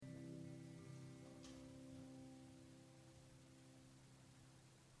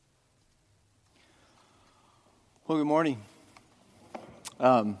Well, good morning.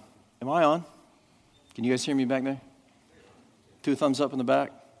 Am I on? Can you guys hear me back there? 2 thumbs up in the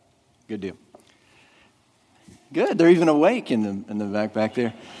back? Good deal. Good. They're even awake in the back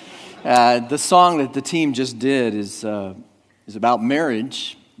there. The song that the team just did is about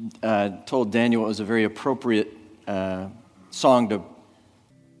marriage. Told Daniel it was a very appropriate song to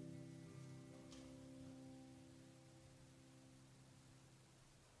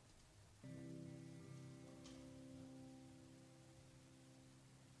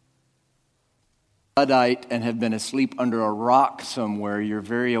Luddite and have been asleep under a rock somewhere. You're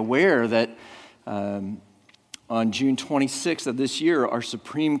very aware that on June 26th of this year, our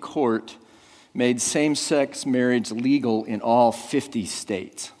Supreme Court made same-sex marriage legal in all 50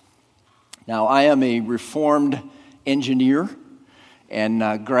 states. Now, I am a reformed engineer,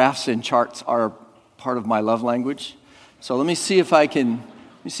 and graphs and charts are part of my love language. So let me see if I can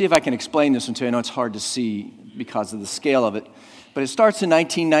explain this one to you. I know it's hard to see because of the scale of it. But it starts in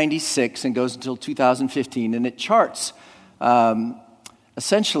 1996 and goes until 2015, and it charts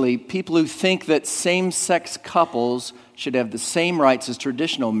essentially people who think that same-sex couples should have the same rights as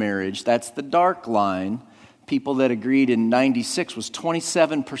traditional marriage. That's the dark line. People that agreed in 96 was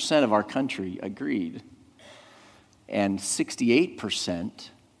 27% of our country agreed, and 68%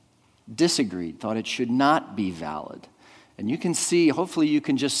 disagreed, thought it should not be valid. And you can see, hopefully you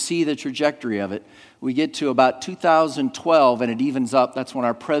can just see the trajectory of it. We get to about 2012 and it evens up. That's when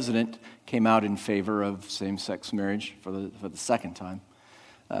our president came out in favor of same-sex marriage for the second time.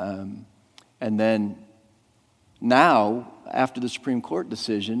 And then now, after the Supreme Court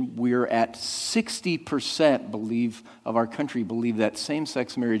decision, we're at 60% of our country believe that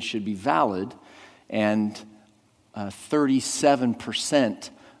same-sex marriage should be valid, and 37%,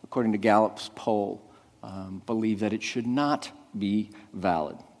 according to Gallup's poll, believe that it should not be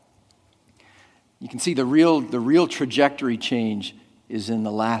valid. You can see the real trajectory change is in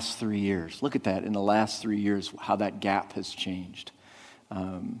the last 3 years. Look at that, in the last 3 years, how that gap has changed.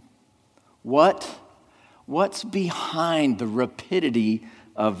 What's behind the rapidity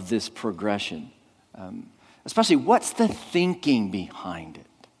of this progression? Especially, what's the thinking behind it?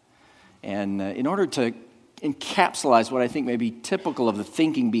 And in order to encapsulate what I think may be typical of the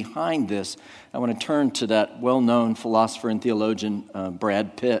thinking behind this, I want to turn to that well-known philosopher and theologian,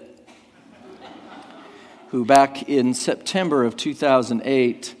 Brad Pitt, who back in September of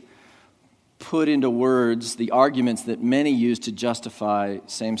 2008 put into words the arguments that many use to justify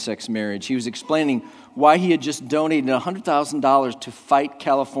same-sex marriage. He was explaining why he had just donated $100,000 to fight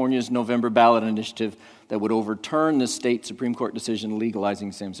California's November ballot initiative that would overturn the state Supreme Court decision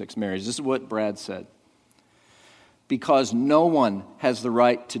legalizing same-sex marriage. This is what Brad said. Because no one has the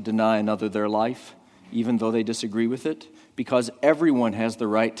right to deny another their life, even though they disagree with it. Because everyone has the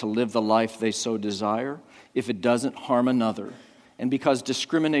right to live the life they so desire, if it doesn't harm another. And because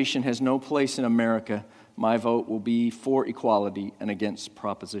discrimination has no place in America, my vote will be for equality and against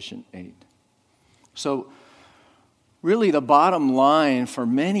Proposition 8. So, really the bottom line for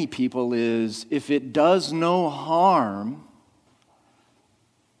many people is, if it does no harm,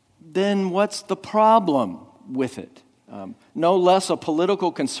 then what's the problem with it? No less a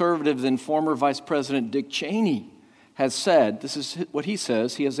political conservative than former Vice President Dick Cheney has said. This is what he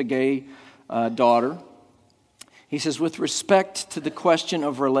says. He has a gay daughter. He says, with respect to the question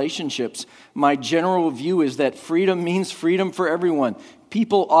of relationships, my general view is that freedom means freedom for everyone.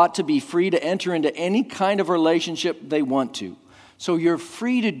 People ought to be free to enter into any kind of relationship they want to. So you're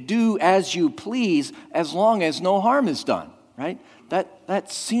free to do as you please as long as no harm is done, right? That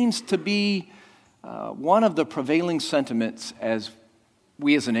seems to be one of the prevailing sentiments as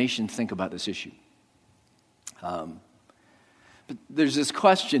we as a nation think about this issue. But there's this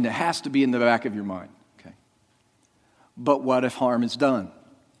question that has to be in the back of your mind. Okay. But what if harm is done?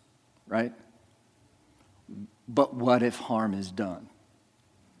 Right? But what if harm is done?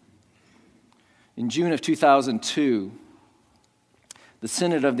 In June of 2002, the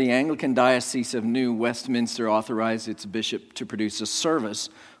Synod of the Anglican Diocese of New Westminster authorized its bishop to produce a service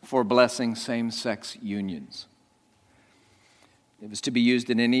for blessing same-sex unions. It was to be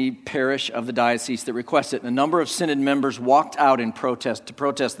used in any parish of the diocese that requested it. A number of synod members walked out to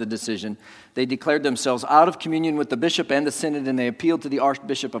protest the decision. They declared themselves out of communion with the bishop and the synod, and they appealed to the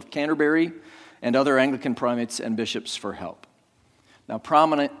Archbishop of Canterbury and other Anglican primates and bishops for help. Now,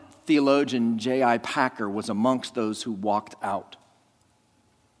 prominent theologian J.I. Packer was amongst those who walked out.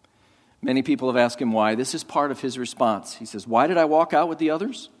 Many people have asked him why. This is part of his response. He says, why did I walk out with the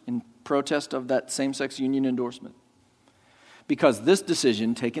others in protest of that same-sex union endorsement? Because this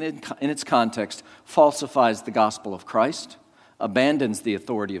decision, taken in its context, falsifies the gospel of Christ, abandons the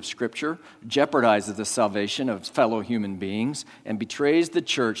authority of Scripture, jeopardizes the salvation of fellow human beings, and betrays the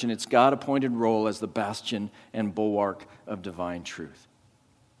church in its God-appointed role as the bastion and bulwark of divine truth.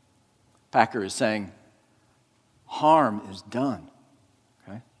 Packer is saying, harm is done.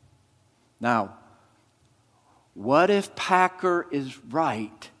 Okay? Now, what if Packer is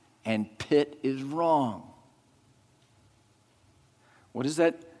right and Pitt is wrong? What does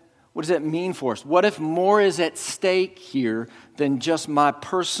that mean for us? What if more is at stake here than just my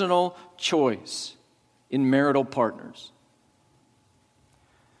personal choice in marital partners?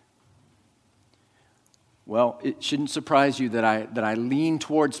 Well, it shouldn't surprise you that I lean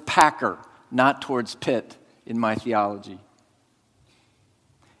towards Packer, not towards Pitt in my theology.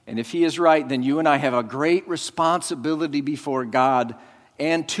 And if he is right, then you and I have a great responsibility before God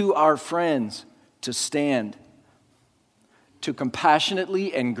and to our friends to stand, to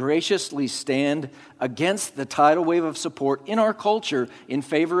compassionately and graciously stand against the tidal wave of support in our culture in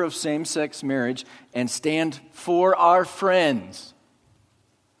favor of same-sex marriage and stand for our friends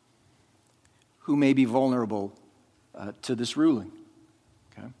who may be vulnerable to this ruling.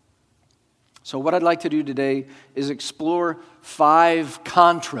 Okay? So what I'd like to do today is explore 5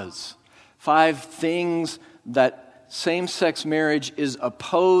 contras, 5 things that same-sex marriage is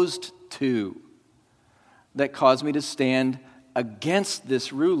opposed to that cause me to stand against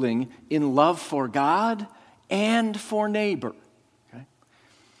this ruling in love for God and for neighbor. Okay?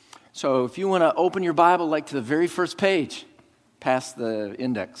 So if you want to open your Bible like to the very first page, past the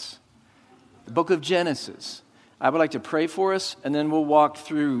index, the book of Genesis, I would like to pray for us, and then we'll walk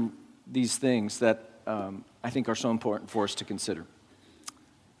through these things that I think are so important for us to consider.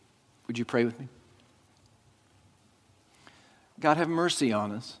 Would you pray with me? God, have mercy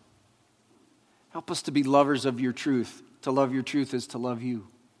on us. Help us to be lovers of your truth. To love your truth is to love you.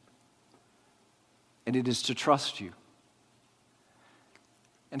 And it is to trust you.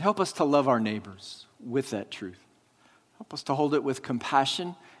 And help us to love our neighbors with that truth. Help us to hold it with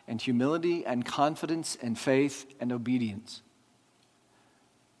compassion and humility and confidence and faith and obedience.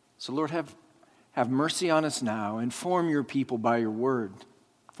 So Lord, have mercy on us now and form your people by your word.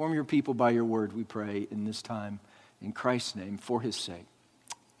 Form your people by your word, we pray, in this time. In Christ's name, for his sake.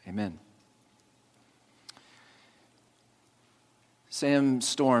 Amen. Sam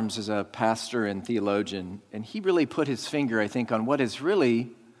Storms is a pastor and theologian, and he really put his finger, I think, on what is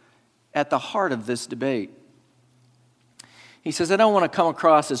really at the heart of this debate. He says, I don't want to come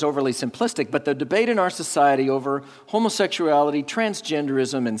across as overly simplistic, but the debate in our society over homosexuality,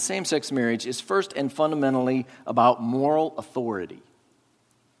 transgenderism, and same-sex marriage is first and fundamentally about moral authority.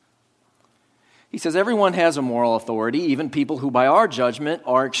 He says, everyone has a moral authority, even people who by our judgment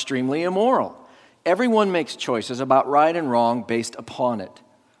are extremely immoral. Everyone makes choices about right and wrong based upon it.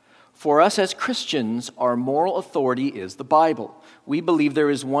 For us as Christians, our moral authority is the Bible. We believe there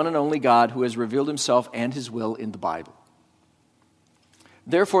is one and only God who has revealed himself and his will in the Bible.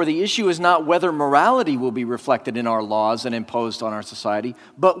 Therefore, the issue is not whether morality will be reflected in our laws and imposed on our society,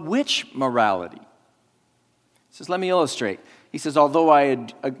 but which morality. He says, let me illustrate. He says, although I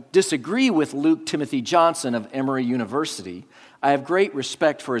disagree with Luke Timothy Johnson of Emory University, I have great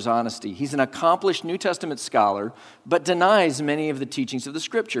respect for his honesty. He's an accomplished New Testament scholar, but denies many of the teachings of the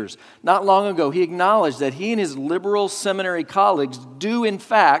Scriptures. Not long ago, he acknowledged that he and his liberal seminary colleagues do, in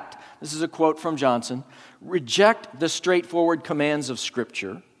fact, this is a quote from Johnson, reject the straightforward commands of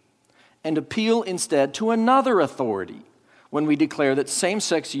Scripture and appeal instead to another authority when we declare that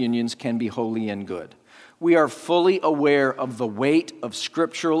same-sex unions can be holy and good. We are fully aware of the weight of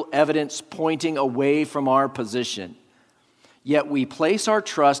scriptural evidence pointing away from our position. Yet we place our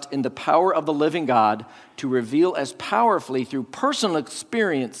trust in the power of the living God to reveal as powerfully through personal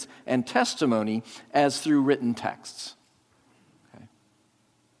experience and testimony as through written texts. Okay.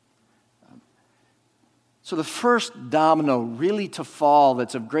 So the first domino really to fall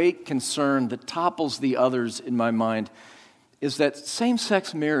that's of great concern that topples the others in my mind is that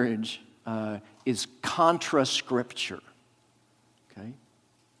same-sex marriage is contra Scripture. Okay?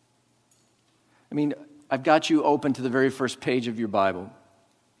 I mean, I've got you open to the very first page of your Bible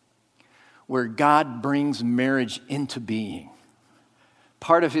where God brings marriage into being.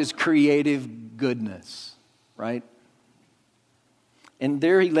 Part of his creative goodness, right? And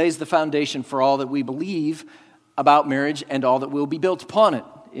there he lays the foundation for all that we believe about marriage and all that will be built upon it.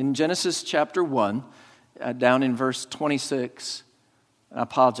 In Genesis chapter 1, down in verse 26, I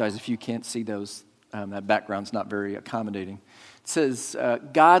apologize if you can't see those. That background's not very accommodating. It says,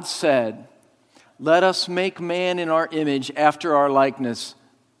 God said, let us make man in our image after our likeness.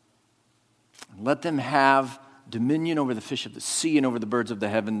 Let them have dominion over the fish of the sea and over the birds of the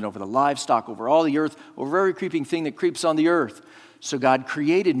heaven and over the livestock, over all the earth, over every creeping thing that creeps on the earth. So God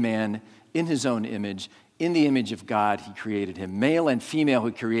created man in his own image. In the image of God, he created him. Male and female,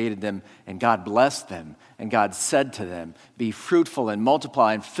 he created them, and God blessed them. And God said to them, be fruitful and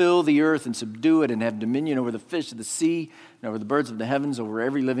multiply and fill the earth and subdue it and have dominion over the fish of the sea and over the birds of the heavens, over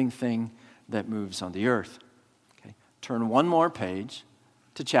every living thing that moves on the earth. Okay. Turn one more page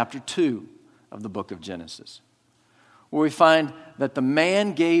to chapter 2 of the book of Genesis, where we find that the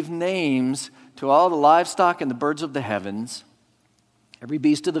man gave names to all the livestock and the birds of the heavens, every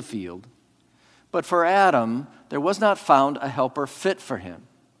beast of the field. But for Adam, there was not found a helper fit for him.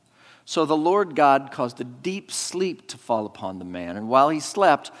 So the Lord God caused a deep sleep to fall upon the man, and while he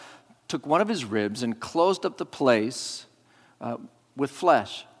slept, took one of his ribs and closed up the place with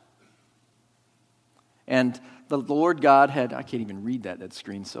flesh. And the Lord God had, I can't even read that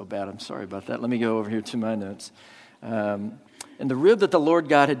screen's so bad, I'm sorry about that. Let me go over here to my notes. And the rib that the Lord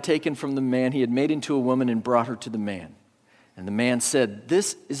God had taken from the man, he had made into a woman and brought her to the man. And the man said,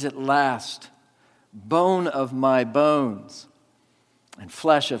 this is at last bone of my bones and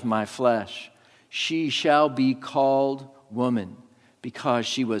flesh of my flesh. She shall be called woman, because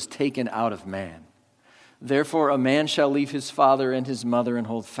she was taken out of man. Therefore a man shall leave his father and his mother and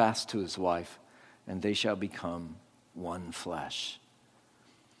hold fast to his wife, and they shall become one flesh.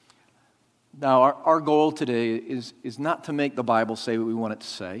 Now our goal today is not to make the Bible say what we want it to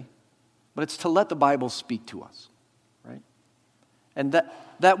say, but it's to let the Bible speak to us, right? And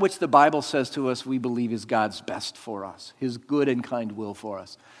that which the Bible says to us, we believe is God's best for us, his good and kind will for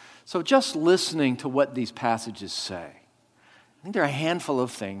us. So just listening to what these passages say, I think there are a handful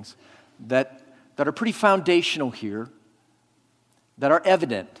of things that are pretty foundational here, that are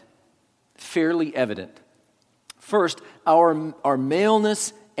evident, fairly evident. First, our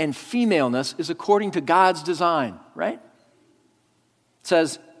maleness and femaleness is according to God's design, right? It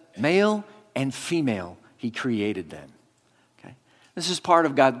says, male and female, he created them. This is part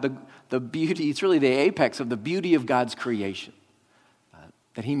of God, the beauty, it's really the apex of the beauty of God's creation.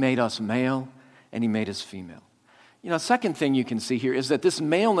 That he made us male and he made us female. Second thing you can see here is that this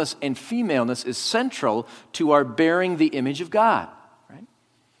maleness and femaleness is central to our bearing the image of God. Right?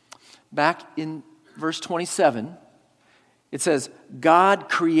 Back in verse 27, it says, God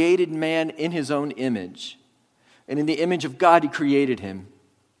created man in his own image. And in the image of God he created him.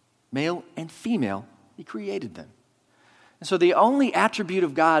 Male and female, he created them. And so the only attribute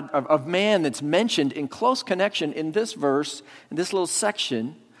of God, of man, that's mentioned in close connection in this verse, in this little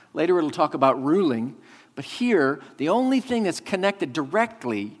section, later it'll talk about ruling, but here, the only thing that's connected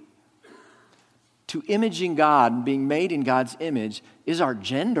directly to imaging God and being made in God's image is our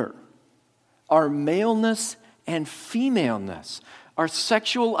gender, our maleness and femaleness. Our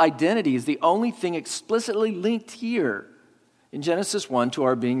sexual identity is the only thing explicitly linked here in Genesis 1 to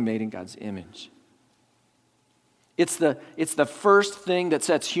our being made in God's image. It's the first thing that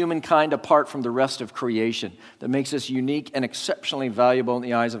sets humankind apart from the rest of creation, that makes us unique and exceptionally valuable in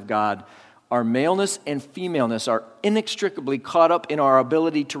the eyes of God. Our maleness and femaleness are inextricably caught up in our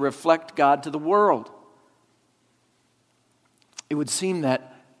ability to reflect God to the world. It would seem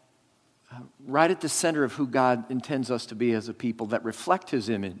that right at the center of who God intends us to be as a people that reflect his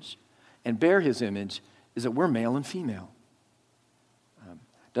image and bear his image is that we're male and female.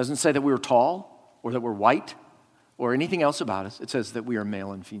 It doesn't say that we're tall or that we're white or anything else about us. It says that we are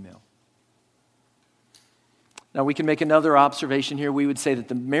male and female. Now we can make another observation here. We would say that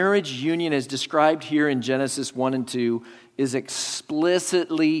the marriage union as described here in Genesis 1 and 2 is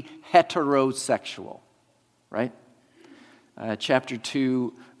explicitly heterosexual, right? Chapter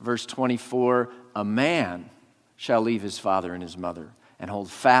 2, verse 24, a man shall leave his father and his mother and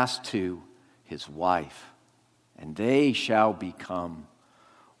hold fast to his wife, and they shall become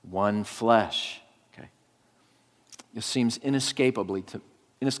one flesh. It seems inescapable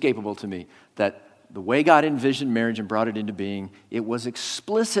to me that the way God envisioned marriage and brought it into being, it was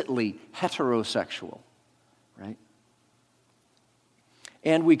explicitly heterosexual, right?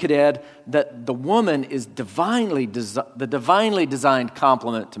 And we could add that the woman is the divinely designed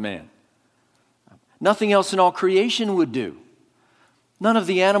complement to man. Nothing else in all creation would do. None of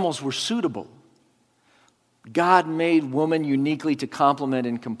the animals were suitable. God made woman uniquely to complement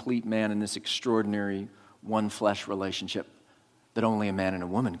and complete man in this extraordinary one flesh relationship that only a man and a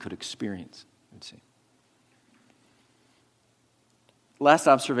woman could experience. Last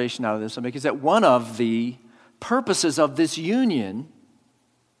observation out of this I make is that one of the purposes of this union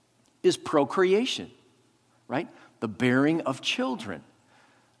is procreation, right? The bearing of children.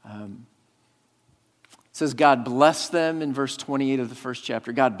 It says God blessed them in verse 28 of the first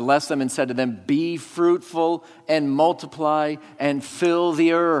chapter. God blessed them and said to them, be fruitful and multiply and fill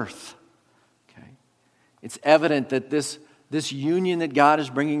the earth. Okay. It's evident that this union that God is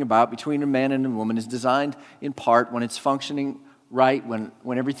bringing about between a man and a woman is designed in part, when it's functioning right, when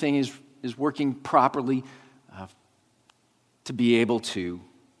everything is working properly, to be able to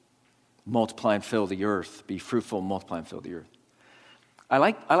multiply and fill the earth, be fruitful, multiply and fill the earth. I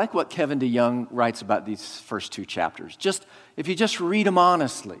like what Kevin DeYoung writes about these first two chapters. If you just read them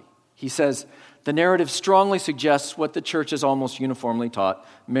honestly, he says, the narrative strongly suggests what the church has almost uniformly taught.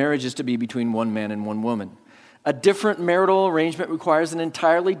 Marriage is to be between one man and one woman. A different marital arrangement requires an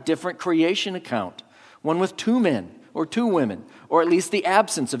entirely different creation account, one with two men or two women, or at least the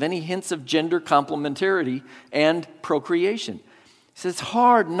absence of any hints of gender complementarity and procreation. He says it's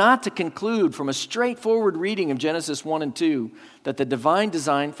hard not to conclude from a straightforward reading of Genesis 1 and 2 that the divine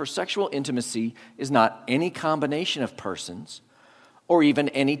design for sexual intimacy is not any combination of persons or even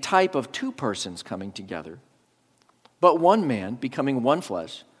any type of two persons coming together, but one man becoming one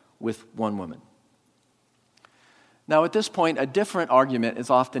flesh with one woman. Now, at this point, a different argument is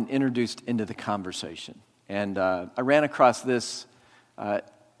often introduced into the conversation. And I ran across this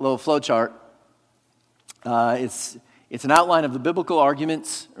little flowchart. It's an outline of the biblical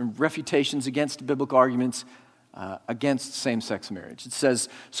arguments and refutations against biblical arguments against same-sex marriage. It says,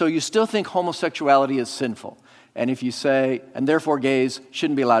 so you still think homosexuality is sinful. And if you say, and therefore gays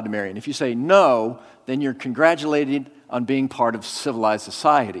shouldn't be allowed to marry. And if you say no, then you're congratulated on being part of civilized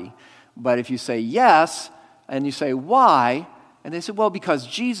society. But if you say yes, and you say why, and they say, well, because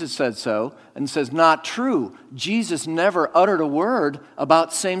Jesus said so, and says, not true. Jesus never uttered a word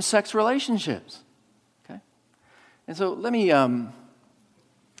about same-sex relationships. Okay? And so let me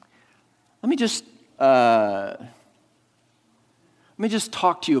just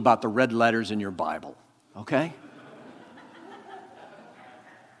talk to you about the red letters in your Bible, okay?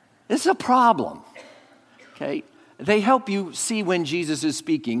 This is a problem, okay? They help you see when Jesus is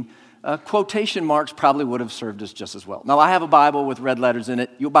speaking. Quotation marks probably would have served us just as well. Now, I have a Bible with red letters in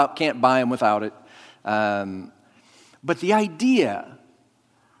it. You about can't buy them without it. But the idea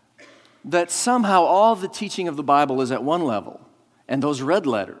that somehow all the teaching of the Bible is at one level, and those red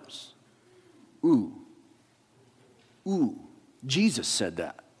letters, Jesus said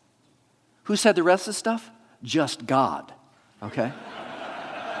that. Who said the rest of the stuff? Just God, okay?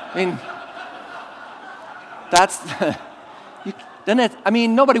 I mean, that's...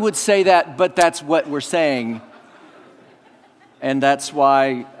 nobody would say that, but that's what we're saying. And that's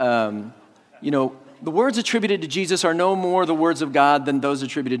why, the words attributed to Jesus are no more the words of God than those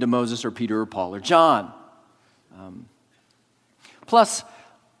attributed to Moses or Peter or Paul or John. Plus,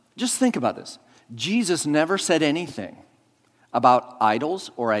 just think about this. Jesus never said anything about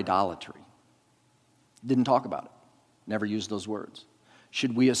idols or idolatry. Didn't talk about it. Never used those words.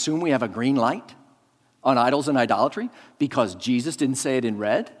 Should we assume we have a green light on idols and idolatry because Jesus didn't say it in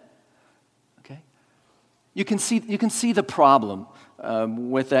red? Okay, you can see the problem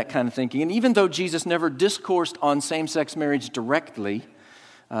with that kind of thinking. And even though Jesus never discoursed on same-sex marriage directly,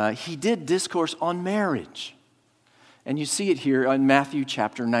 he did discourse on marriage, and you see it here in Matthew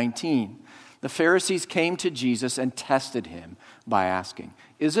chapter 19. The Pharisees came to Jesus and tested him by asking,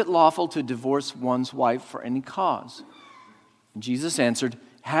 "Is it lawful to divorce one's wife for any cause?" And Jesus answered,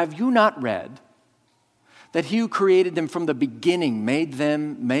 "Have you not read that he who created them from the beginning made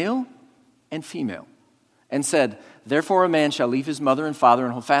them male and female, and said, therefore a man shall leave his mother and father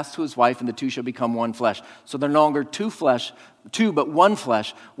and hold fast to his wife, and the two shall become one flesh. So they're no longer two but one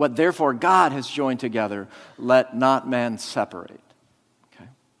flesh. What therefore God has joined together, let not man separate." Okay.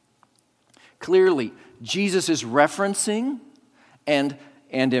 Clearly, Jesus is referencing and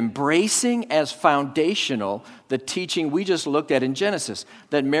embracing as foundational the teaching we just looked at in Genesis,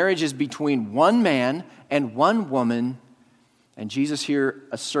 that marriage is between one man and one woman, and Jesus here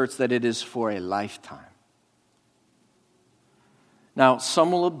asserts that it is for a lifetime. Now,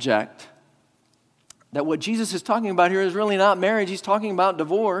 some will object that what Jesus is talking about here is really not marriage. He's talking about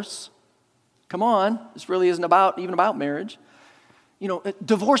divorce. Come on, this really isn't even about marriage.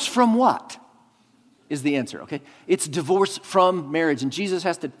 Divorce from what is the answer, okay? It's divorce from marriage, and Jesus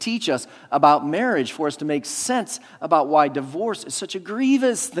has to teach us about marriage for us to make sense about why divorce is such a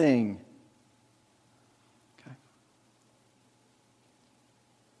grievous thing. Okay.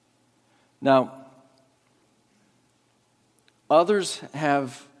 Now, others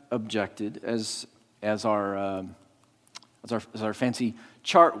have objected, as our fancy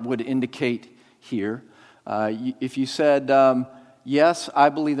chart would indicate here. If you said, yes, I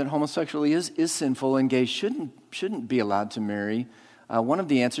believe that homosexuality is sinful and gays shouldn't be allowed to marry, One of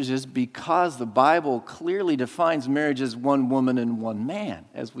the answers is because the Bible clearly defines marriage as one woman and one man,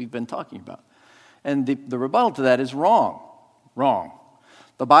 as we've been talking about. And the rebuttal to that is wrong. Wrong.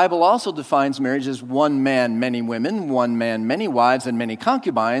 The Bible also defines marriage as one man, many women, one man, many wives, and many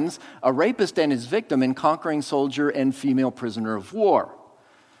concubines, a rapist and his victim, and conquering soldier and female prisoner of war.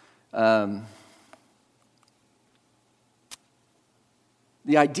 The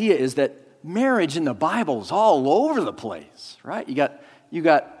idea is that marriage in the Bible is all over the place, right? You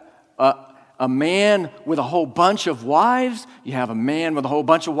got a man with a whole bunch of wives. You have a man with a whole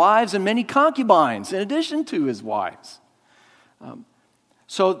bunch of wives and many concubines in addition to his wives.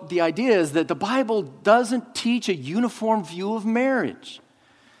 So the idea is that the Bible doesn't teach a uniform view of marriage.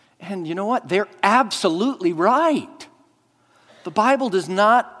 And you know what? They're absolutely right. The Bible does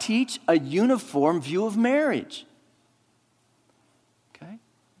not teach a uniform view of marriage. Okay?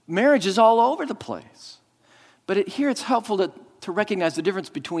 Marriage is all over the place. But here it's helpful to recognize the difference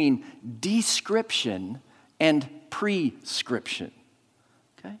between description and prescription.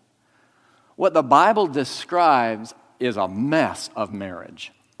 Okay? What the Bible describes is a mess of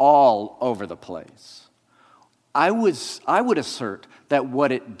marriage all over the place. I would assert that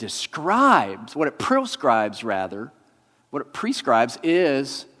what it prescribes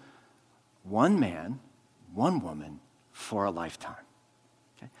is one man, one woman for a lifetime.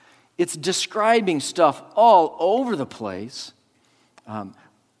 Okay? It's describing stuff all over the place.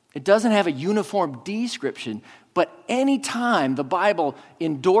 It doesn't have a uniform description, but anytime the Bible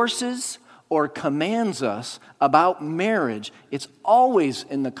endorses or commands us about marriage, it's always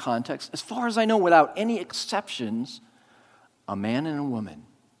in the context, as far as I know, without any exceptions, a man and a woman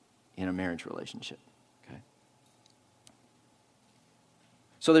in a marriage relationship. Okay?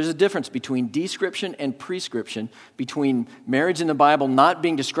 So there's a difference between description and prescription, between marriage in the Bible not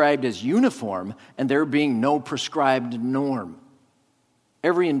being described as uniform and there being no prescribed norm.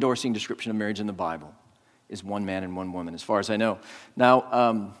 Every endorsing description of marriage in the Bible is one man and one woman, as far as I know.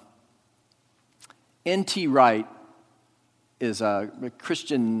 Now, N.T. Wright is a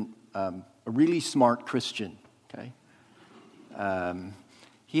Christian, a really smart Christian, okay?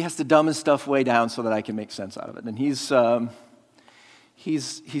 He has to dumb his stuff way down so that I can make sense out of it. And he's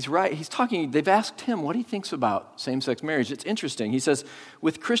right. He's talking, they've asked him what he thinks about same-sex marriage. It's interesting. He says,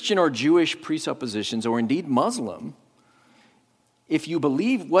 with Christian or Jewish presuppositions, or indeed Muslim, if you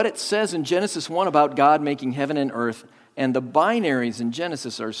believe what it says in Genesis 1 about God making heaven and earth, and the binaries in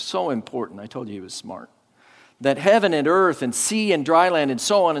Genesis are so important. I told you he was smart. That heaven and earth and sea and dry land and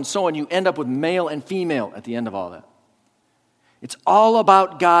so on, you end up with male and female at the end of all that. It's all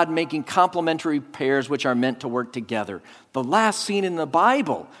about God making complementary pairs which are meant to work together. The last scene in the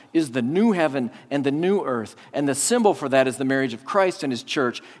Bible is the new heaven and the new earth, and the symbol for that is the marriage of Christ and his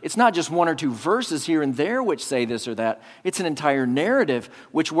church. It's not just one or two verses here and there which say this or that. It's an entire narrative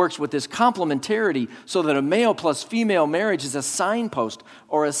which works with this complementarity so that a male plus female marriage is a signpost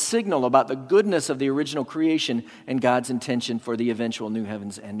or a signal about the goodness of the original creation and God's intention for the eventual new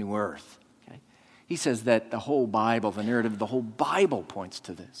heavens and new earth. He says that the whole Bible, the narrative of the whole Bible points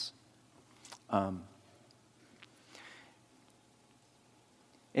to this. And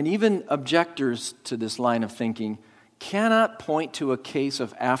even objectors to this line of thinking cannot point to a case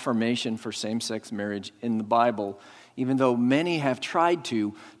of affirmation for same-sex marriage in the Bible, even though many have tried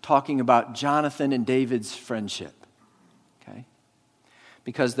to, talking about Jonathan and David's friendship. Okay?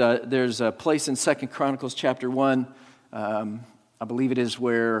 Because there's a place in 2 Chronicles chapter 1, I believe it is,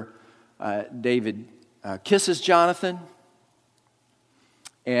 where David kisses Jonathan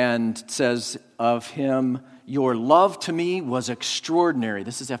and says of him, your love to me was extraordinary.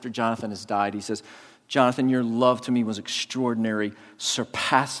 This is after Jonathan has died. He says, Jonathan, your love to me was extraordinary,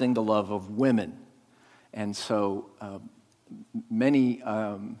 surpassing the love of women. And so many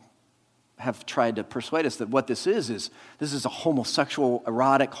have tried to persuade us that what this is a homosexual,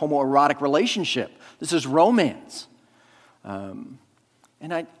 homoerotic relationship. This is romance. And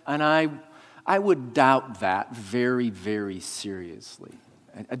I would doubt that very, very seriously.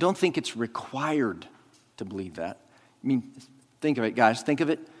 I don't think it's required to believe that. I mean, think of it, guys. Think of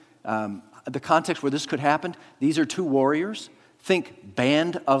it. The context where this could happen, these are two warriors. Think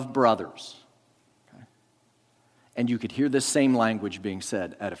band of brothers. Okay? And you could hear this same language being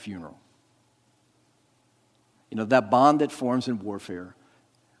said at a funeral. You know, that bond that forms in warfare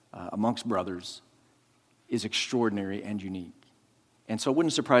amongst brothers is extraordinary and unique. And so it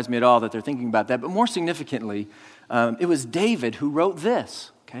wouldn't surprise me at all that they're thinking about that. But more significantly, it was David who wrote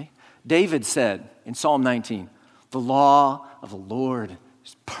this. Okay? David said in Psalm 19, the law of the Lord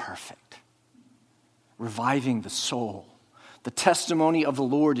is perfect, reviving the soul. The testimony of the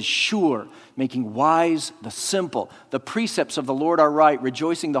Lord is sure, making wise the simple. The precepts of the Lord are right,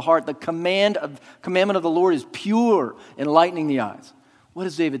 rejoicing the heart. The commandment of the Lord is pure, enlightening the eyes. What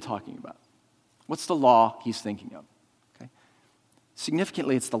is David talking about? What's the law he's thinking of? Okay.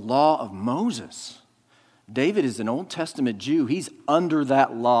 Significantly, it's the law of Moses. David is an Old Testament Jew. He's under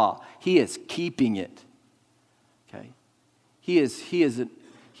that law. He is keeping it. Okay. He is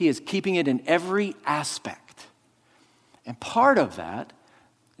keeping it in every aspect. And part of that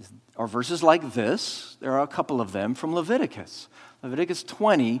are verses like this. There are a couple of them from Leviticus. Leviticus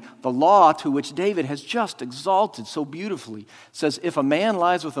 20, the law to which David has just exalted so beautifully, says, if a man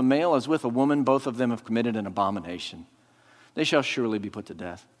lies with a male as with a woman, both of them have committed an abomination. They shall surely be put to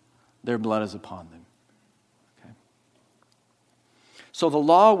death. Their blood is upon them. Okay. So the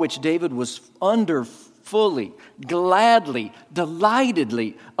law which David was under fully, gladly,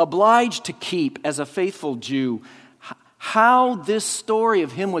 delightedly obliged to keep as a faithful Jew, how this story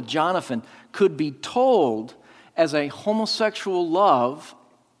of him with Jonathan could be told as a homosexual love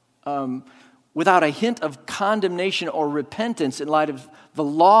without a hint of condemnation or repentance in light of the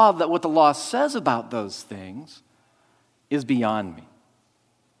law, that what the law says about those things, is beyond me.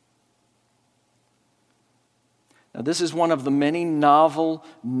 Now, this is one of the many novel,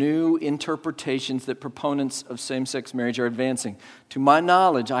 new interpretations that proponents of same-sex marriage are advancing. To my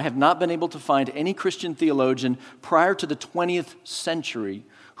knowledge, I have not been able to find any Christian theologian prior to the 20th century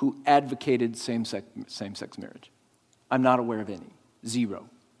who advocated same-sex marriage. I'm not aware of any. Zero.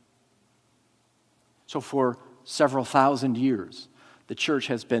 So for several thousand years, the church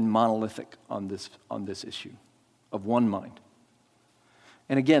has been monolithic on this issue, of one mind.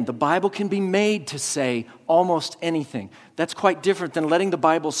 And again, the Bible can be made to say almost anything. That's quite different than letting the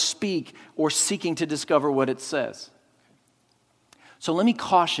Bible speak or seeking to discover what it says. So let me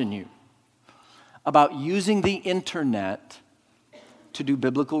caution you about using the internet to do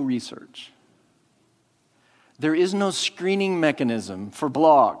biblical research. There is no screening mechanism for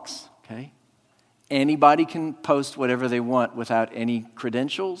blogs, okay? Anybody can post whatever they want without any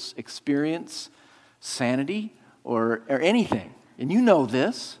credentials, experience, sanity, or anything. And you know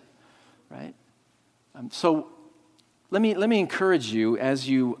this, right? So let me encourage you as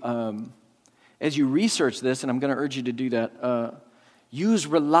you research this, and I'm going to urge you to do that. Use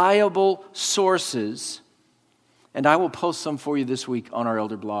reliable sources, and I will post some for you this week on our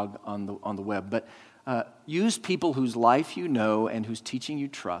elder blog on the web. But use people whose life you know and whose teaching you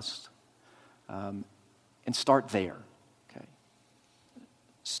trust, and start there. Okay,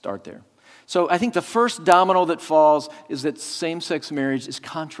 start there. So I think the first domino that falls is that same-sex marriage is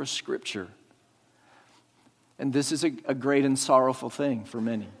contra Scripture. And this is a great and sorrowful thing for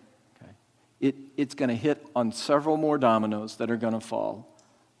many. Okay? It's going to hit on several more dominoes that are going to fall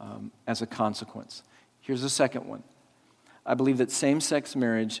as a consequence. Here's the second one. I believe that same-sex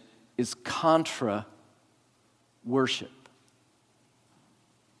marriage is contra worship.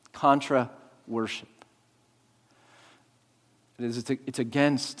 Contra worship. It's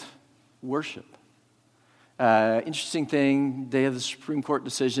against worship. Interesting thing, day of the Supreme Court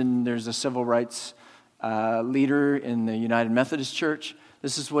decision, there's a civil rights leader in the United Methodist Church.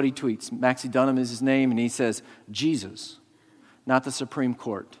 This is what he tweets. Maxie Dunham is his name, and he says, Jesus, not the Supreme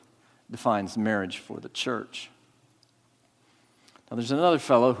Court, defines marriage for the church. Now there's another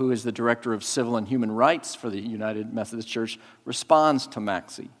fellow who is the director of civil and human rights for the United Methodist Church, responds to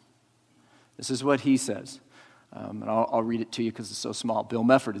Maxie. This is what he says. And I'll read it to you because it's so small. Bill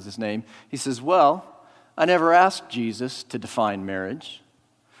Mefford is his name. He says, well, I never asked Jesus to define marriage,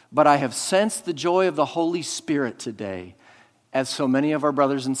 but I have sensed the joy of the Holy Spirit today as so many of our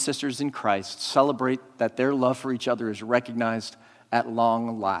brothers and sisters in Christ celebrate that their love for each other is recognized at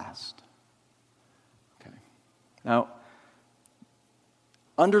long last. Okay. Now,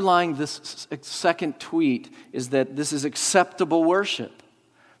 underlying this second tweet is that this is acceptable worship.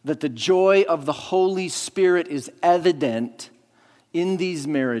 That the joy of the Holy Spirit is evident in these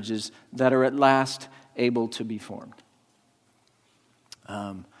marriages that are at last able to be formed.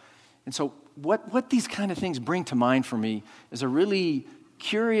 And so what these kind of things bring to mind for me is a really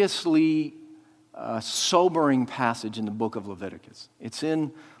curiously sobering passage in the book of Leviticus. It's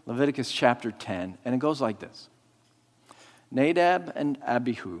in Leviticus chapter 10, and it goes like this. Nadab and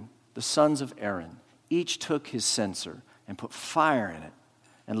Abihu, the sons of Aaron, each took his censer and put fire in it,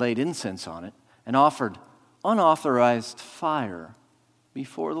 and laid incense on it, and offered unauthorized fire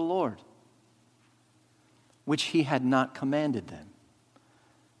before the Lord, which he had not commanded them.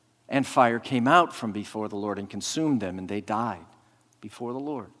 And fire came out from before the Lord and consumed them, and they died before the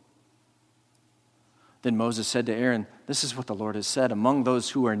Lord. Then Moses said to Aaron, this is what the Lord has said, among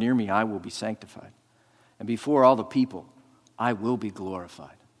those who are near me I will be sanctified, and before all the people I will be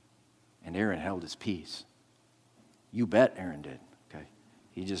glorified. And Aaron held his peace. You bet Aaron did. Okay,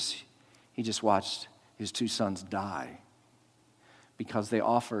 he just watched his two sons die because they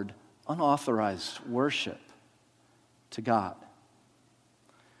offered unauthorized worship to God.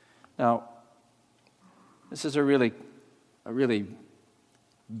 Now, this is a really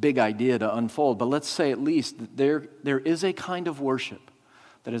big idea to unfold, but let's say at least that there is a kind of worship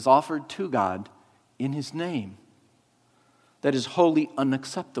that is offered to God in His name that is wholly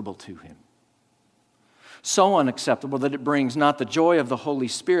unacceptable to Him. So unacceptable that it brings not the joy of the Holy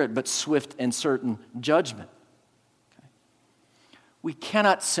Spirit, but swift and certain judgment. Okay? We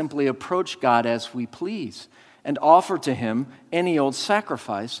cannot simply approach God as we please and offer to Him any old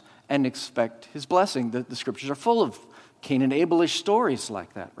sacrifice and expect His blessing. The Scriptures are full of Cain and Abel-ish stories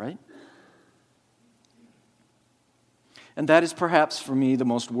like that, right? And that is perhaps for me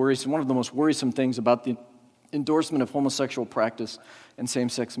one of the most worrisome things about the endorsement of homosexual practice and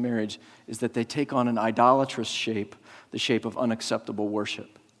same-sex marriage is that they take on an idolatrous shape, the shape of unacceptable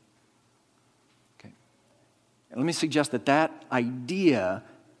worship. Okay. And let me suggest that idea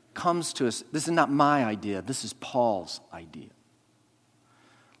comes to us. This is not my idea. This is Paul's idea.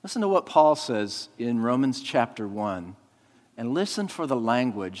 Listen to what Paul says in Romans chapter 1, and listen for the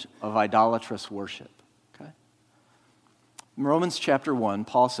language of idolatrous worship. Okay? In Romans chapter 1,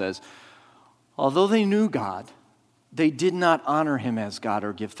 Paul says, although they knew God, they did not honor Him as God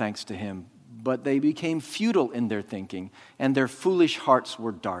or give thanks to Him, but they became futile in their thinking, and their foolish hearts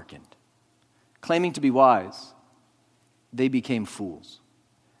were darkened. Claiming to be wise, they became fools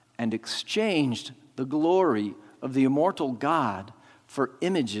and exchanged the glory of the immortal God for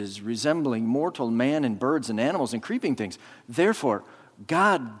images resembling mortal man and birds and animals and creeping things. Therefore,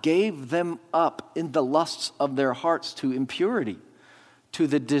 God gave them up in the lusts of their hearts to impurity, to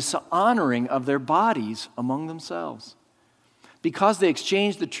the dishonoring of their bodies among themselves. Because they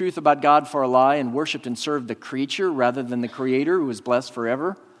exchanged the truth about God for a lie and worshiped and served the creature rather than the Creator who is blessed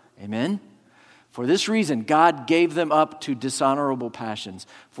forever. Amen. For this reason, God gave them up to dishonorable passions.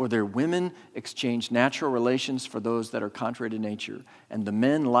 For their women exchanged natural relations for those that are contrary to nature. And the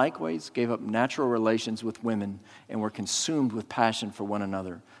men likewise gave up natural relations with women and were consumed with passion for one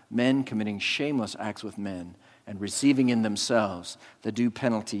another. Men committing shameless acts with men and receiving in themselves the due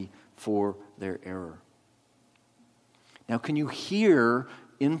penalty for their error. Now, can you hear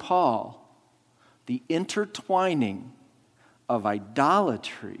in Paul the intertwining of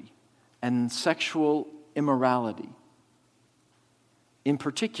idolatry and sexual immorality? In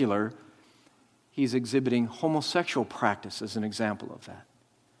particular, he's exhibiting homosexual practice as an example of that.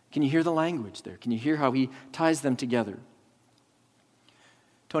 Can you hear the language there? Can you hear how he ties them together?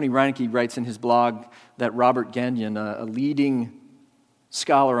 Tony Reineke writes in his blog that Robert Gagnon, a leading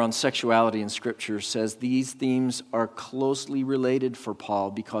scholar on sexuality in Scripture, says these themes are closely related for Paul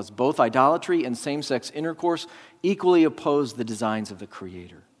because both idolatry and same-sex intercourse equally oppose the designs of the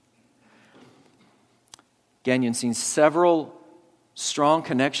Creator. Gagnon sees several strong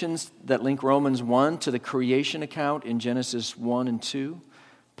connections that link Romans 1 to the creation account in Genesis 1 and 2.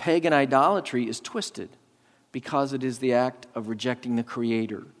 Pagan idolatry is twisted because it is the act of rejecting the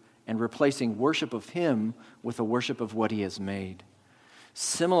Creator and replacing worship of Him with a worship of what He has made.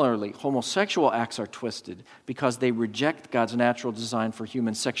 Similarly, homosexual acts are twisted because they reject God's natural design for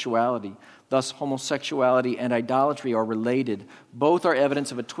human sexuality. Thus, homosexuality and idolatry are related. Both are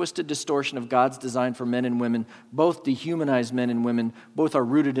evidence of a twisted distortion of God's design for men and women. Both dehumanize men and women. Both are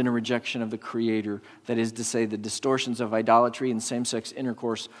rooted in a rejection of the Creator. That is to say, the distortions of idolatry and same-sex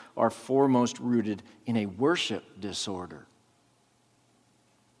intercourse are foremost rooted in a worship disorder.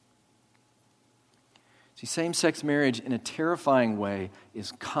 See, same-sex marriage in a terrifying way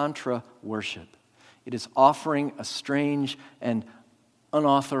is contra-worship. It is offering a strange and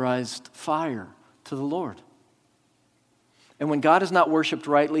unauthorized fire to the Lord. And when God is not worshiped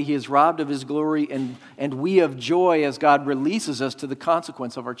rightly, He is robbed of His glory, and we of joy as God releases us to the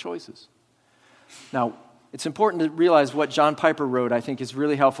consequence of our choices. Now, it's important to realize what John Piper wrote, I think is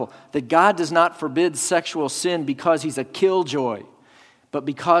really helpful, that God does not forbid sexual sin because He's a killjoy, but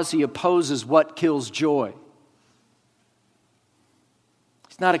because He opposes what kills joy.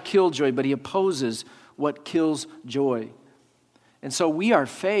 He's not a killjoy, but He opposes what kills joy. And so we are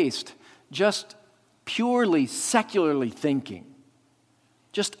faced just purely secularly thinking,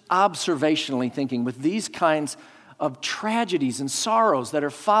 just observationally thinking with these kinds of tragedies and sorrows that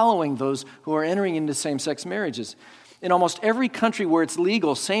are following those who are entering into same-sex marriages. In almost every country where it's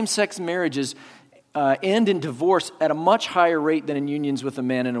legal, same-sex marriages end in divorce at a much higher rate than in unions with a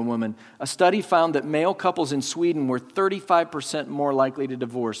man and a woman. A study found that male couples in Sweden were 35% more likely to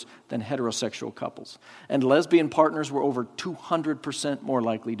divorce than heterosexual couples. And lesbian partners were over 200% more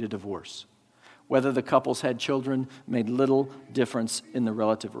likely to divorce. Whether the couples had children made little difference in the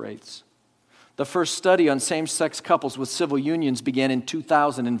relative rates. The first study on same-sex couples with civil unions began in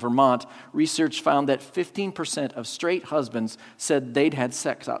 2000 in Vermont. Research found that 15% of straight husbands said they'd had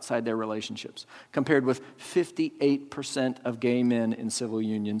sex outside their relationships, compared with 58% of gay men in civil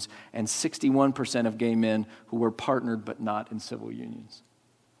unions and 61% of gay men who were partnered but not in civil unions.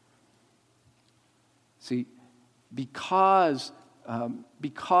 See, because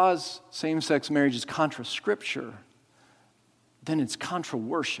same-sex marriage is contra Scripture, then it's contra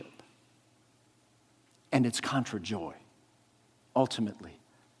worship. And it's contra joy, ultimately.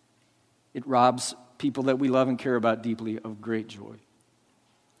 It robs people that we love and care about deeply of great joy.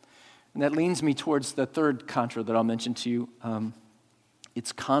 And that leads me towards the third contra that I'll mention to you.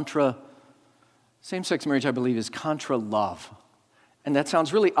 It's contra, same-sex marriage, I believe, is contra love. And that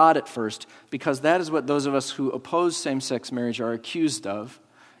sounds really odd at first, because that is what those of us who oppose same-sex marriage are accused of,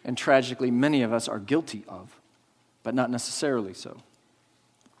 and tragically many of us are guilty of, but not necessarily so.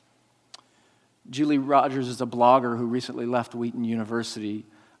 Julie Rogers is a blogger who recently left Wheaton University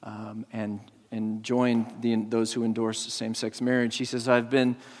and joined those who endorse same-sex marriage. She says, "I've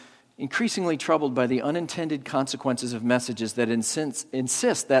been increasingly troubled by the unintended consequences of messages that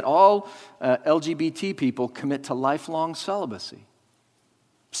insist that all LGBT people commit to lifelong celibacy,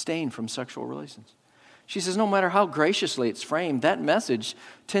 abstain from sexual relations." She says, no matter how graciously it's framed, that message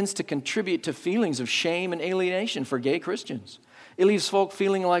tends to contribute to feelings of shame and alienation for gay Christians. It leaves folk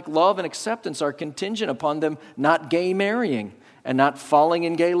feeling like love and acceptance are contingent upon them not gay marrying and not falling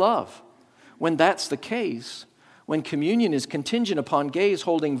in gay love. When that's the case, when communion is contingent upon gays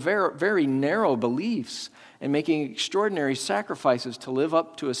holding very, very narrow beliefs and making extraordinary sacrifices to live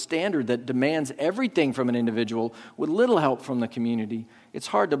up to a standard that demands everything from an individual with little help from the community, it's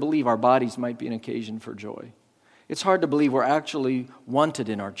hard to believe our bodies might be an occasion for joy. It's hard to believe we're actually wanted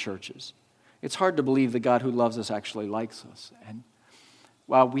in our churches. It's hard to believe the God who loves us actually likes us. And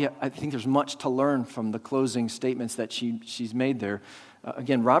while I think there's much to learn from the closing statements that she's made there,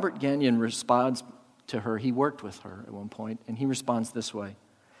 again, Robert Gagnon responds to her. He worked with her at one point, and he responds this way.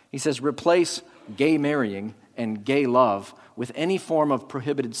 He says, replace gay marrying and gay love with any form of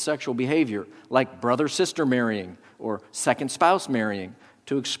prohibited sexual behavior, like brother-sister marrying or second spouse marrying,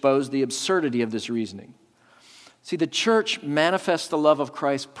 to expose the absurdity of this reasoning. See, the church manifests the love of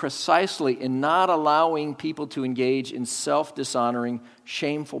Christ precisely in not allowing people to engage in self-dishonoring,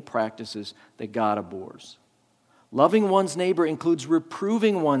 shameful practices that God abhors. Loving one's neighbor includes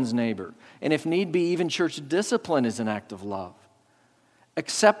reproving one's neighbor, and if need be, even church discipline is an act of love.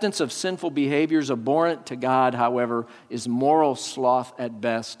 Acceptance of sinful behaviors abhorrent to God, however, is moral sloth at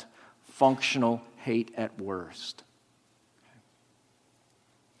best, functional hate at worst.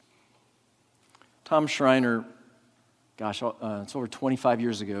 Tom Schreiner, it's over 25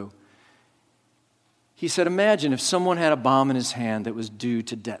 years ago, he said, imagine if someone had a bomb in his hand that was due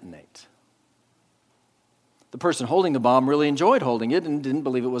to detonate. The person holding the bomb really enjoyed holding it and didn't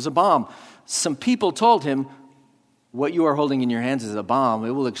believe it was a bomb. Some people told him, what you are holding in your hands is a bomb.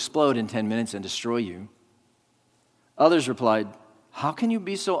 It will explode in 10 minutes and destroy you. Others replied, how can you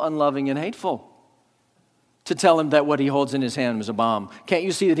be so unloving and hateful to tell him that what he holds in his hand was a bomb? Can't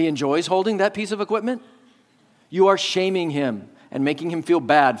you see that he enjoys holding that piece of equipment? You are shaming him and making him feel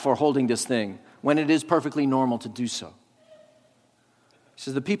bad for holding this thing when it is perfectly normal to do so. He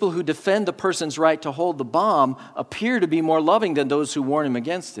says the people who defend the person's right to hold the bomb appear to be more loving than those who warn him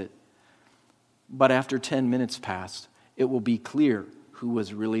against it. But after 10 minutes passed, it will be clear who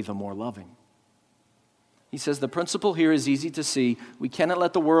was really the more loving. He says the principle here is easy to see. We cannot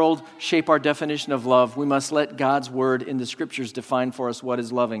let the world shape our definition of love. We must let God's word in the scriptures define for us what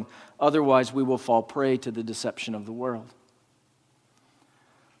is loving. Otherwise, we will fall prey to the deception of the world.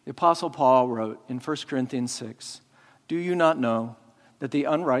 The Apostle Paul wrote in 1 Corinthians 6, do you not know that the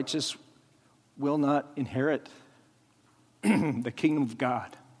unrighteous will not inherit the kingdom of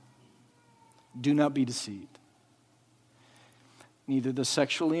God? Do not be deceived. Neither the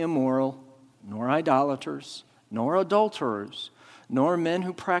sexually immoral, nor idolaters, nor adulterers, nor men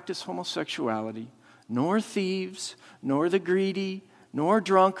who practice homosexuality, nor thieves, nor the greedy, nor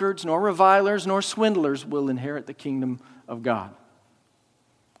drunkards, nor revilers, nor swindlers will inherit the kingdom of God.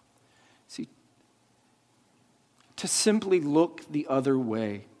 See, to simply look the other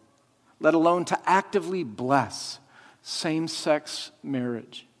way, let alone to actively bless same-sex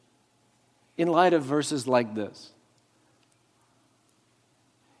marriage, in light of verses like this,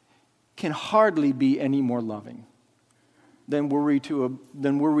 can hardly be any more loving than were we to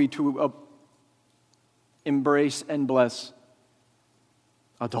embrace and bless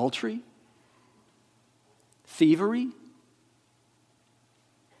adultery, thievery,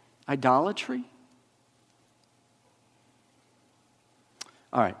 idolatry.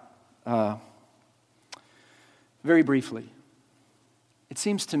 All right. Very briefly, it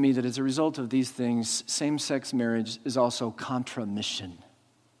seems to me that as a result of these things, same-sex marriage is also contra-mission.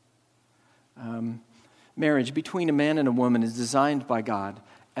 Marriage between a man and a woman is designed by God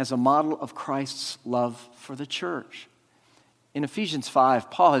as a model of Christ's love for the church. In Ephesians 5,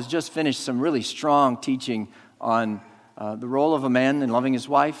 Paul has just finished some really strong teaching on the role of a man in loving his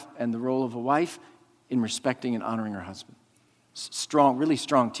wife and the role of a wife in respecting and honoring her husband. Strong, really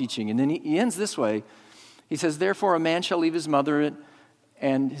strong teaching. And then he ends this way. He says, therefore a man shall leave his mother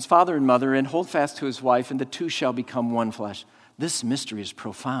and his father and mother and hold fast to his wife, and the two shall become one flesh. This mystery is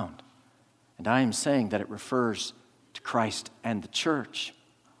profound. And I am saying that it refers to Christ and the church.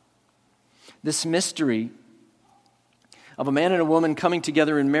 This mystery of a man and a woman coming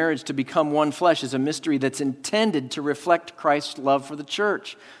together in marriage to become one flesh is a mystery that's intended to reflect Christ's love for the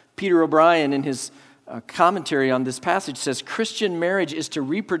church. Peter O'Brien, in his commentary on this passage, says Christian marriage is to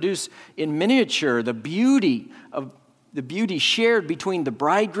reproduce in miniature the beauty shared between the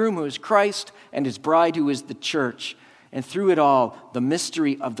bridegroom, who is Christ, and his bride, who is the church. And through it all, the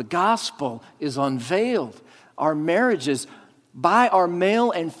mystery of the gospel is unveiled. Our marriages, by our male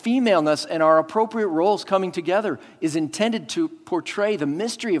and femaleness and our appropriate roles coming together, is intended to portray the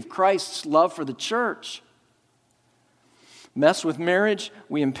mystery of Christ's love for the church. Mess with marriage,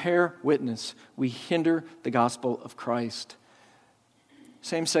 we impair witness. We hinder the gospel of Christ.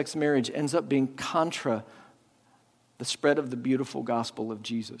 Same-sex marriage ends up being contra the spread of the beautiful gospel of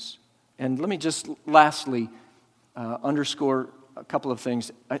Jesus. And let me just lastly underscore a couple of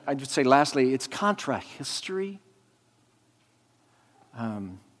things. I would say lastly, it's contra history.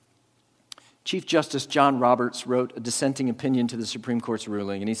 Chief Justice John Roberts wrote a dissenting opinion to the Supreme Court's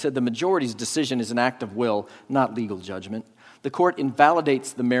ruling, and he said the majority's decision is an act of will, not legal judgment. The court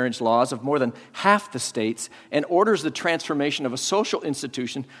invalidates the marriage laws of more than half the states and orders the transformation of a social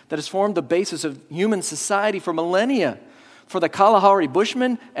institution that has formed the basis of human society for millennia. For the Kalahari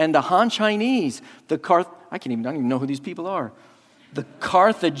Bushmen and the Han Chinese, I don't even know who these people are. The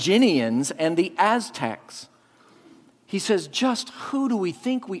Carthaginians and the Aztecs. He says, just who do we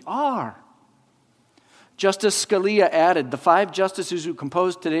think we are? Justice Scalia added, the 5 justices who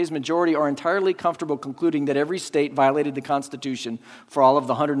composed today's majority are entirely comfortable concluding that every state violated the Constitution for all of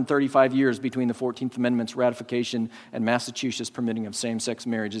the 135 years between the 14th Amendment's ratification and Massachusetts' permitting of same-sex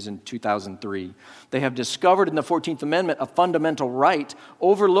marriages in 2003. They have discovered in the 14th Amendment a fundamental right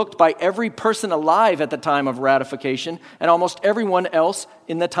overlooked by every person alive at the time of ratification and almost everyone else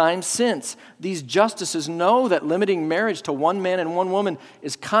in the time since. These justices know that limiting marriage to one man and one woman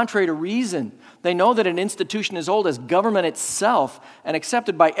is contrary to reason. They know that an institution as old as government itself and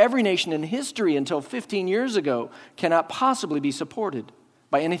accepted by every nation in history until 15 years ago cannot possibly be supported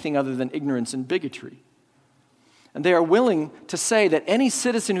by anything other than ignorance and bigotry. And they are willing to say that any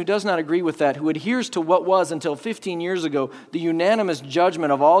citizen who does not agree with that, who adheres to what was until 15 years ago the unanimous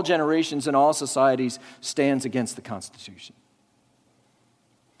judgment of all generations and all societies, stands against the Constitution.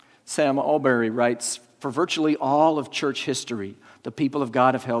 Sam Albury writes, for virtually all of church history, the people of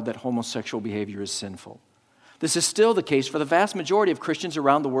God have held that homosexual behavior is sinful. This is still the case for the vast majority of Christians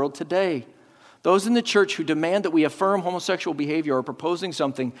around the world today. Those in the church who demand that we affirm homosexual behavior are proposing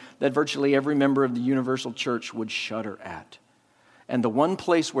something that virtually every member of the universal church would shudder at. And the one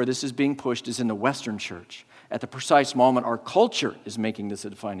place where this is being pushed is in the Western church, at the precise moment our culture is making this a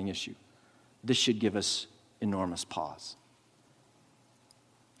defining issue. This should give us enormous pause.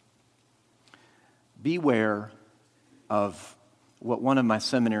 Beware of what one of my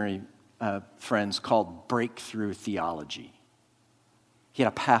seminary friends called breakthrough theology. He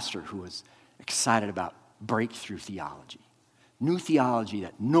had a pastor who was excited about breakthrough theology, new theology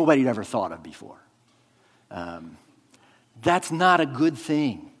that nobody had ever thought of before. That's not a good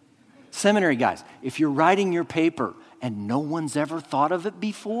thing. Seminary guys, if you're writing your paper and no one's ever thought of it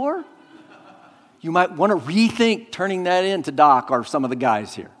before, you might want to rethink turning that in to Doc or some of the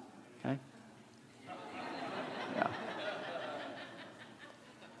guys here. Okay? Yeah.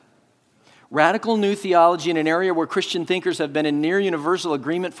 Radical new theology in an area where Christian thinkers have been in near universal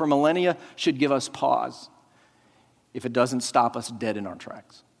agreement for millennia should give us pause if it doesn't stop us dead in our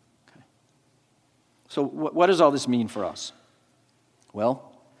tracks. Okay. So what does all this mean for us?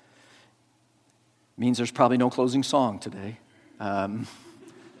 Well, it means there's probably no closing song today. So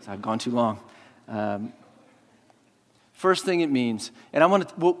I've gone too long. First thing it means, and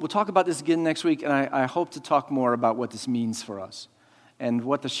we'll talk about this again next week, and I hope to talk more about what this means for us and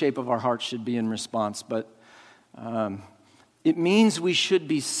what the shape of our hearts should be in response. But it means we should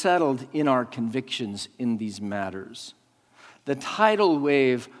be settled in our convictions in these matters. The tidal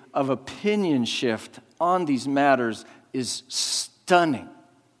wave of opinion shift on these matters is stunning.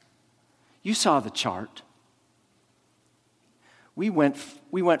 You saw the chart. We went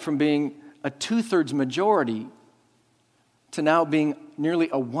from being a 2/3 majority to now being nearly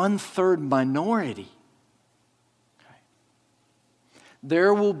a 1/3 minority. Okay.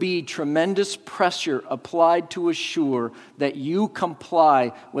 There will be tremendous pressure applied to assure that you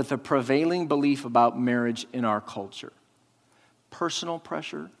comply with the prevailing belief about marriage in our culture. Personal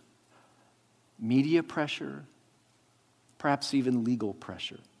pressure, media pressure, perhaps even legal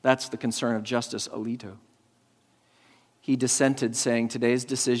pressure. That's the concern of Justice Alito. He dissented, saying, today's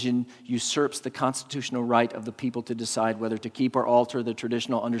decision usurps the constitutional right of the people to decide whether to keep or alter the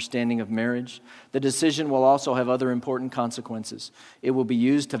traditional understanding of marriage. The decision will also have other important consequences. It will be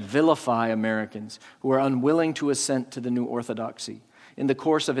used to vilify Americans who are unwilling to assent to the new orthodoxy. In the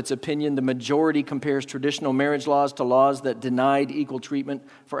course of its opinion, the majority compares traditional marriage laws to laws that denied equal treatment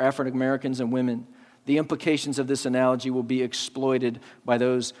for African Americans and women. The implications of this analogy will be exploited by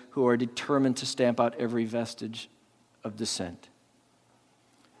those who are determined to stamp out every vestige of dissent.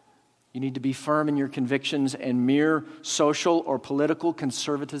 You need to be firm in your convictions, and mere social or political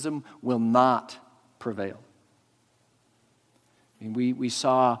conservatism will not prevail. I mean, we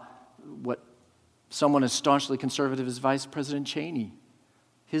saw what someone as staunchly conservative as Vice President Cheney,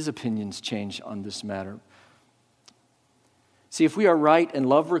 his opinions change on this matter. See, if we are right and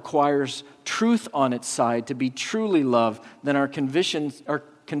love requires truth on its side to be truly love, then our convictions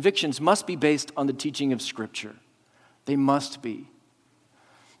must be based on the teaching of Scripture. They must be.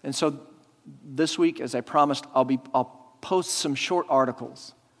 And so this week, as I promised, I'll post some short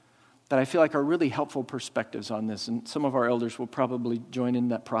articles that I feel like are really helpful perspectives on this. And some of our elders will probably join in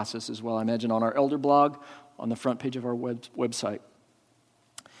that process as well. I imagine on our elder blog, on the front page of our website.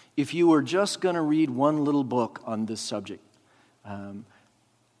 If you were just going to read one little book on this subject,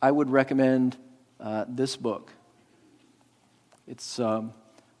 I would recommend this book. It's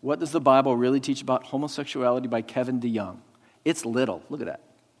What Does the Bible Really Teach About Homosexuality by Kevin DeYoung. It's little. Look at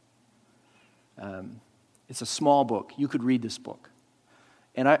that. It's a small book. You could read this book.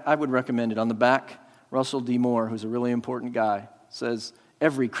 And I would recommend it. On the back, Russell D. Moore, who's a really important guy, says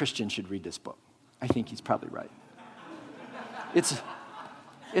every Christian should read this book. I think he's probably right.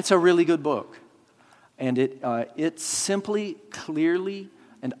 It's a really good book. And it simply, clearly,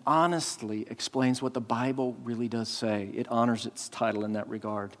 and honestly explains what the Bible really does say. It honors its title in that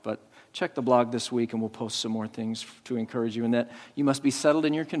regard. But check the blog this week, and we'll post some more things to encourage you in that. You must be settled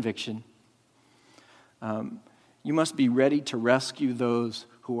in your conviction. You must be ready to rescue those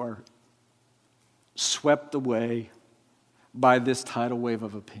who are swept away by this tidal wave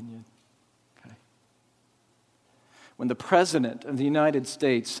of opinion. Okay? When the President of the United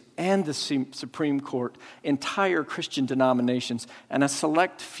States and the Supreme Court, entire Christian denominations, and a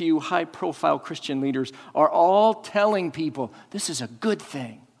select few high-profile Christian leaders are all telling people this is a good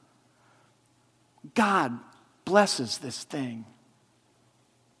thing. God blesses this thing.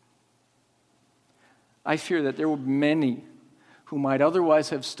 I fear that there will be many who might otherwise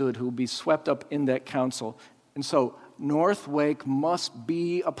have stood who will be swept up in that council. And so North Wake must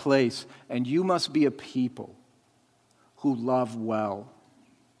be a place, and you must be a people who love well.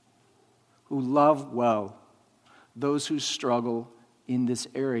 Who love well those who struggle in this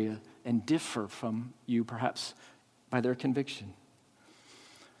area and differ from you, perhaps by their conviction.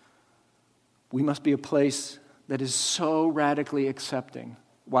 We must be a place that is so radically accepting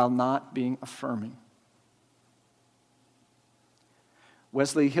while not being affirming.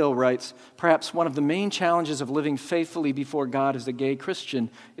 Wesley Hill writes, perhaps one of the main challenges of living faithfully before God as a gay Christian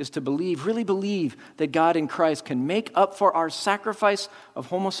is to really believe that God in Christ can make up for our sacrifice of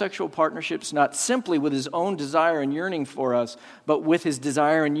homosexual partnerships, not simply with his own desire and yearning for us, but with his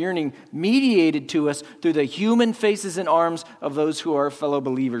desire and yearning mediated to us through the human faces and arms of those who are fellow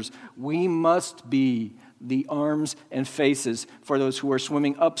believers. We must be the arms and faces for those who are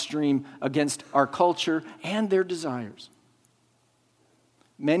swimming upstream against our culture and their desires.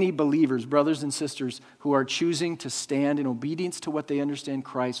 Many believers, brothers and sisters, who are choosing to stand in obedience to what they understand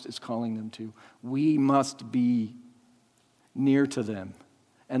Christ is calling them to, we must be near to them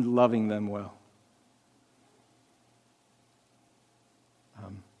and loving them well.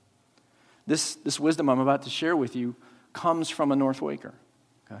 This wisdom I'm about to share with you comes from a North Waker.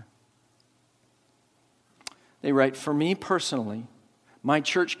 Okay? They write, for me personally, My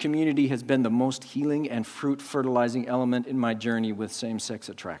church community has been the most healing and fruit-fertilizing element in my journey with same-sex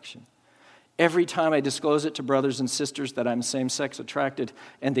attraction. Every time I disclose it to brothers and sisters that I'm same-sex attracted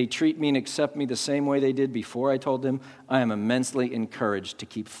and they treat me and accept me the same way they did before I told them, I am immensely encouraged to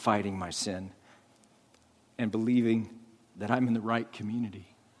keep fighting my sin and believing that I'm in the right community.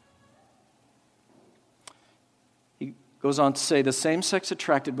 He goes on to say, the same-sex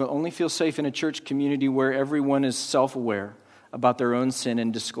attracted will only feel safe in a church community where everyone is self-aware about their own sin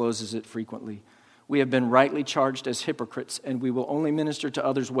and discloses it frequently. We have been rightly charged as hypocrites, and we will only minister to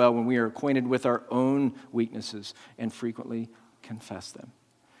others well when we are acquainted with our own weaknesses and frequently confess them.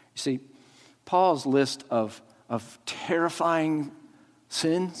 You see, Paul's list of terrifying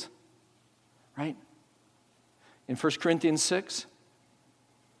sins, right, in 1 Corinthians 6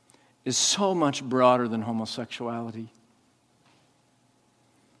 is so much broader than homosexuality.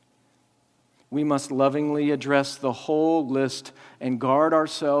 We must lovingly address the whole list and guard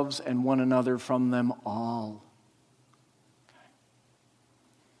ourselves and one another from them all.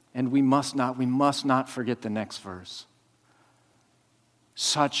 And we must not forget the next verse.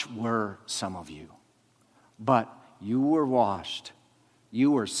 Such were some of you, but you were washed,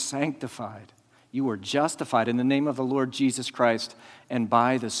 you were sanctified, you were justified in the name of the Lord Jesus Christ and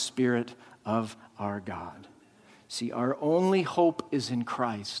by the Spirit of our God. See, our only hope is in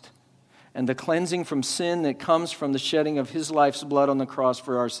Christ. And the cleansing from sin that comes from the shedding of his life's blood on the cross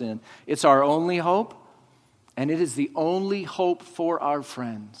for our sin. It's our only hope, and it is the only hope for our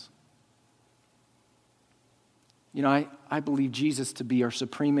friends. You know, I believe Jesus to be our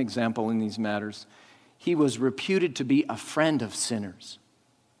supreme example in these matters. He was reputed to be a friend of sinners.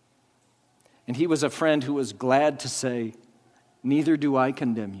 And he was a friend who was glad to say, neither do I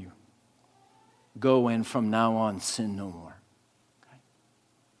condemn you. Go and from now on sin no more.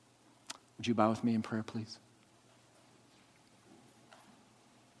 Would you bow with me in prayer, please?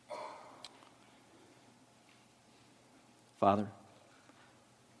 Father,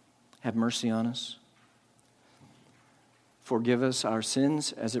 have mercy on us. Forgive us our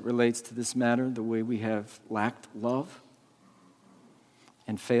sins as it relates to this matter, the way we have lacked love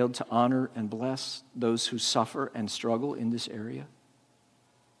and failed to honor and bless those who suffer and struggle in this area.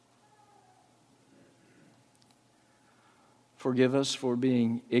 Forgive us for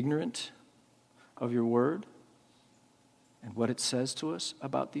being ignorant of your word and what it says to us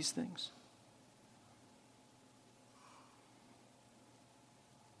about these things.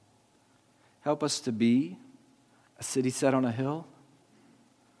 Help us to be a city set on a hill,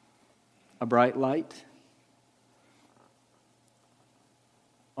 a bright light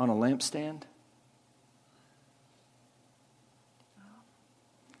on a lampstand.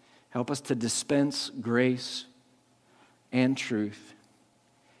 Help us to dispense grace and truth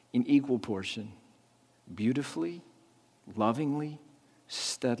in equal portion, beautifully, lovingly,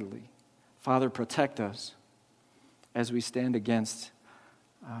 steadily. Father, protect us as we stand against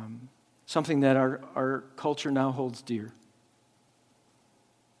something that our culture now holds dear.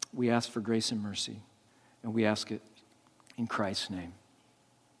 We ask for grace and mercy, and we ask it in Christ's name.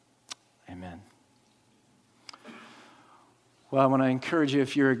 Amen. Well, I want to encourage you,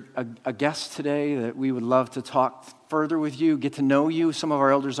 if you're a guest today, that we would love to talk further with you, get to know you. Some of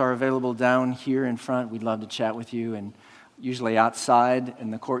our elders are available down here in front. We'd love to chat with you. And usually outside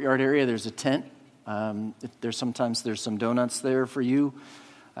in the courtyard area, there's a tent. Sometimes there's some donuts there for you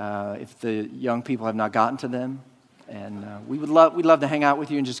if the young people have not gotten to them. And we'd love to hang out with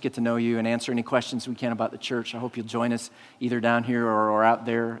you and just get to know you and answer any questions we can about the church. I hope you'll join us either down here or out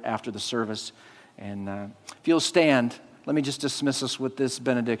there after the service. And if you'll stand, let me just dismiss us with this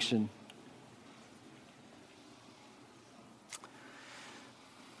benediction.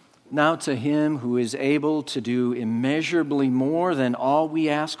 Now to him who is able to do immeasurably more than all we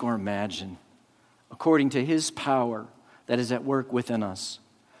ask or imagine, according to his power that is at work within us,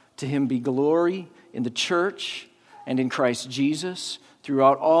 to him be glory in the church and in Christ Jesus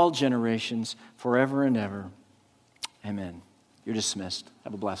throughout all generations, forever and ever. Amen. You're dismissed.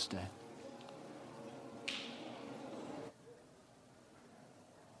 Have a blessed day.